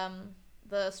first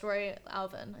the story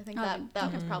Alvin. I think Alvin.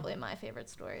 that was probably my favorite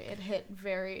story. It hit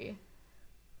very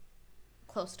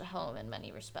close to home in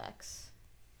many respects.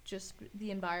 Just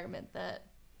the environment that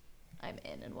I'm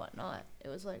in and whatnot. It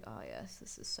was like, oh yes,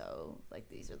 this is so like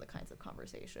these are the kinds of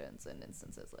conversations and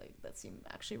instances like that seem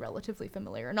actually relatively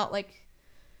familiar. Not like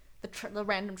the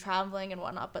random traveling and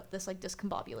whatnot, but this like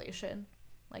discombobulation,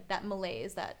 like that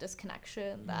malaise, that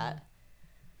disconnection, that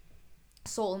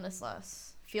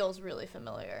soullessness feels really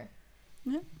familiar.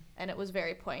 Yeah. And it was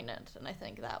very poignant, and I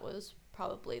think that was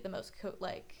probably the most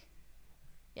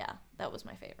that was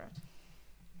my favorite.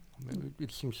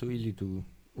 It seems so easy to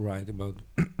write about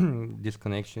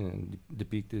disconnection and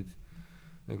depict it.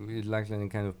 It lacks any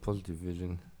kind of positive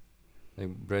vision.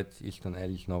 Like Bret Easton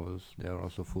Ellis novels, they are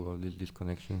also full of this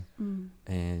disconnection.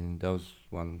 And that was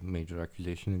one major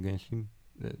accusation against him.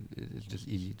 That it's just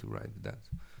easy to write that.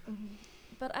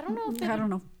 But I don't know if I don't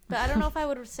know. But I don't know if I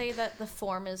would say that the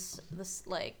form is this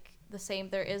like the same.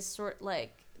 There is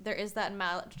there is that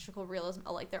magical realism.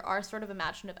 Like there are sort of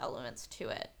imaginative elements to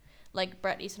it. Like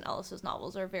Bret Easton Ellis's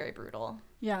novels are very brutal.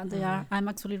 Yeah, they are. I'm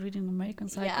actually reading American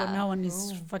Psycho now, and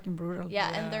it's fucking brutal.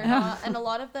 Yeah, and they're not. And a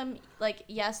lot of them, like,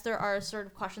 yes, there are sort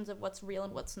of questions of what's real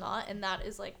and what's not, and that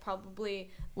is like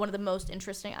probably one of the most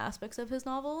interesting aspects of his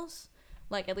novels,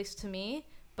 like at least to me.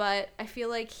 But I feel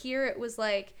like here it was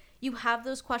like you have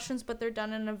those questions, but they're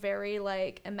done in a very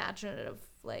like imaginative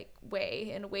like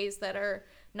way, in ways that are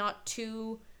not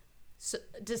too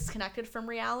disconnected from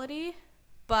reality,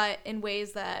 but in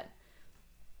ways that,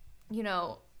 you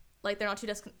know, like they're not too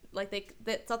it's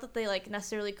not that they like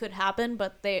necessarily could happen,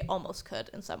 but they almost could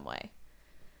in some way.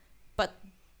 But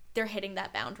they're hitting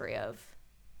that boundary of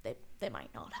they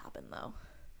might not happen though.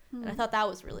 And I thought that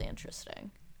was really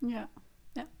interesting. Yeah,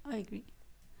 I agree.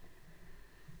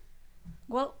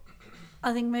 Well,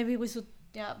 I think maybe we should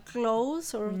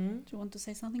close, or do you want to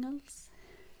say something else?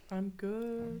 I'm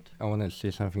good. I want to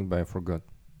say something, but I forgot.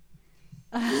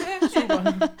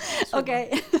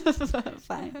 Okay,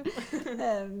 fine.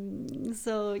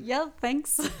 So yeah,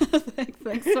 thanks.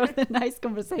 Thanks for the nice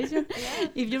conversation.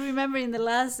 If you remember in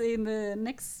the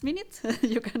next minute,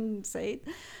 you can say it.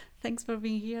 Thanks for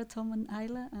being here, Tom and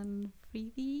Isla and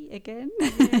Friedi again.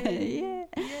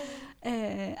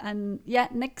 And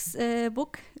next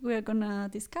book we're gonna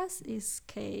discuss is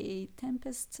K.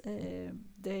 Tempest,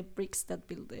 the bricks that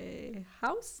build the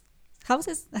houses.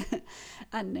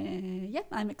 And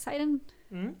I'm excited.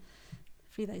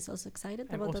 Frida is also excited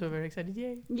I'm about also that. very excited.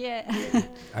 Yay. Yeah.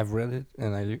 I've read it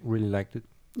and I really liked it.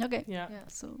 Okay. Yeah.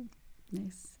 So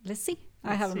nice. Let's see. I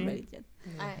Let's haven't see. read it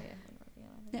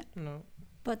yet. No.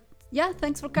 But yeah,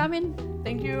 thanks for coming.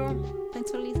 Thank you. Thanks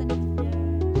for listening.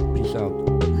 Peace out.